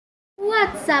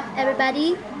What's up,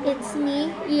 everybody? It's me,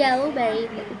 Yellowberry.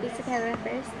 Let me fix the camera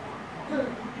first.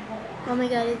 Oh my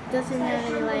god, it doesn't have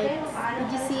any lights.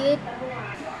 Did you see it?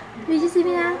 Did you see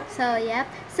me now? So, yep.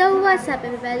 So, what's up,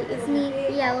 everybody? It's me,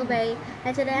 Yellowberry.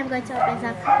 And today I'm going to open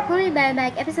some Homemade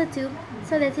Bag episode 2.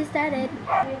 So, let's get started.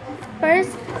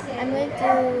 First, I'm going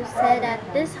to say that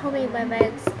this Homemade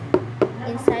Bags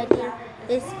inside here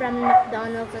is from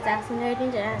McDonald's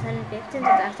 2013, 2015,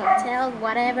 2012,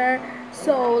 whatever.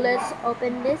 So let's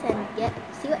open this and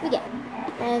see what we get.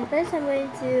 And first I'm going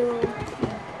to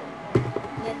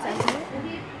get something.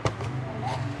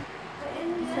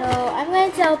 So I'm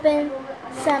going to open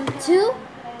some two.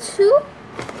 So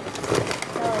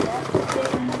yeah.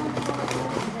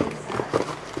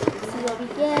 See what we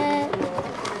get.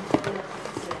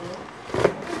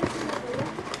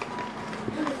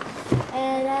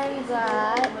 And I've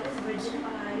got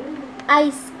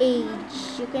Ice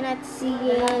Age. You cannot see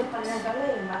it. Oh,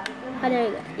 there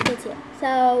you go. You can see it.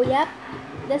 So, yep.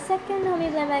 The second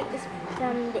Homemade bag is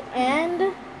from the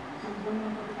end.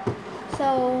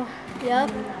 So, yep.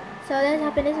 So, let's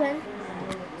open this one.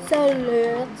 So,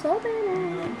 let's open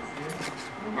it.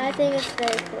 I think it's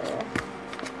very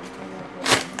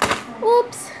cool.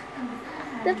 Oops!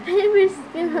 The paper's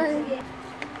gone.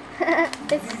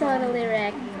 It's totally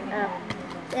wrecked up.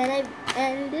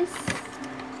 And this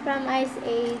from Ice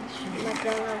Age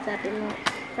McDonald's that in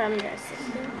from their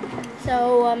system.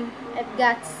 So I've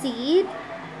got seed.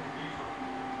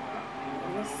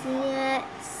 Let me see it.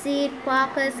 Seed,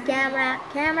 focus,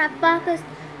 camera focus.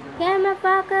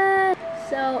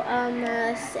 So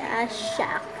a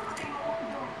shack.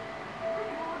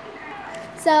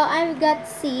 So I've got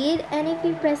seed, and if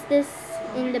you press this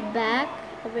in the back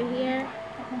over here,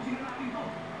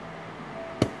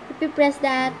 if you press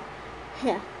that,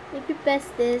 yeah. If you press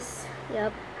this,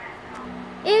 yep.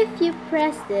 If you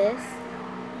press this,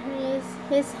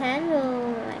 his hand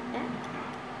will like that.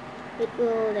 It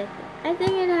will like that. I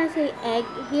think it has an egg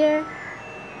here.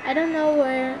 I don't know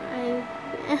where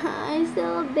I'm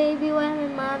still a baby when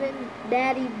my mom and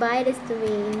daddy buy this to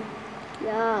me.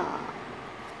 Yeah.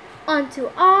 On to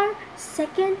our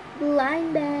second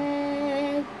blind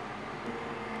bag.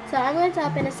 So I'm going to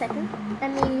open a second.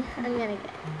 I'm gonna get.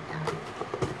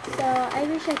 So I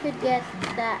wish I could get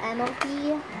the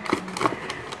MLP.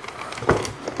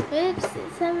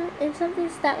 If something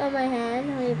stuck on my hand,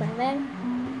 let me buy that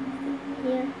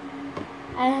here.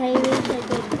 I wish I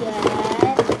could get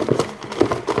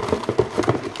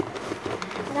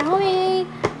the homemade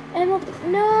MLP.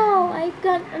 No, I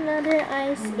got another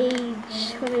Ice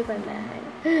Age. Let me buy that.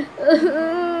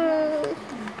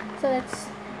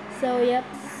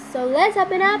 So let's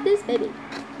open up this baby.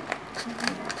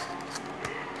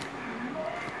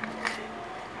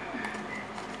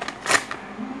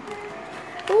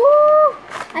 Ooh,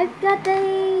 I've got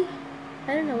I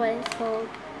don't know what it's called.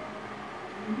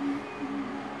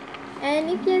 And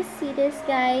if you see this,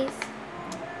 guys,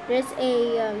 there's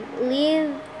a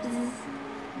leaves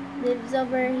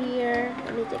over here.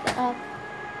 Let me take it off.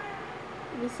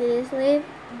 You see this leaf?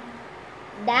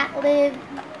 That leaf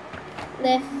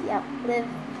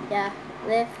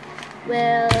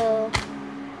will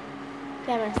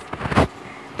cameras.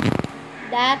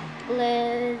 That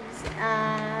leaves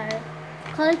are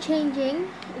color changing.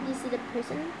 If you see the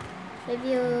person, if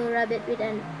you rub it with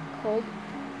cold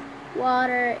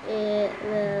water, it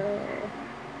will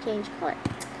change color.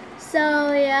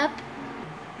 So yep.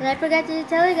 And I forgot to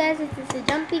tell you guys, this is a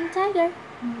jumping tiger.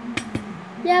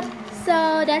 Yep.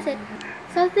 So that's it.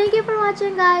 So thank you for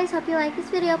watching, guys. Hope you like this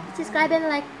video. Please subscribe and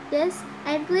like this,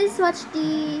 and please watch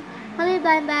the Homemade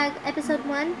Blind Bag episode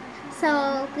 1.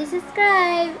 So please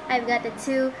subscribe. I've got the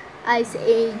 2 Ice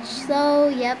Age. So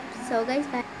yep. So guys,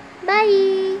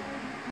 bye.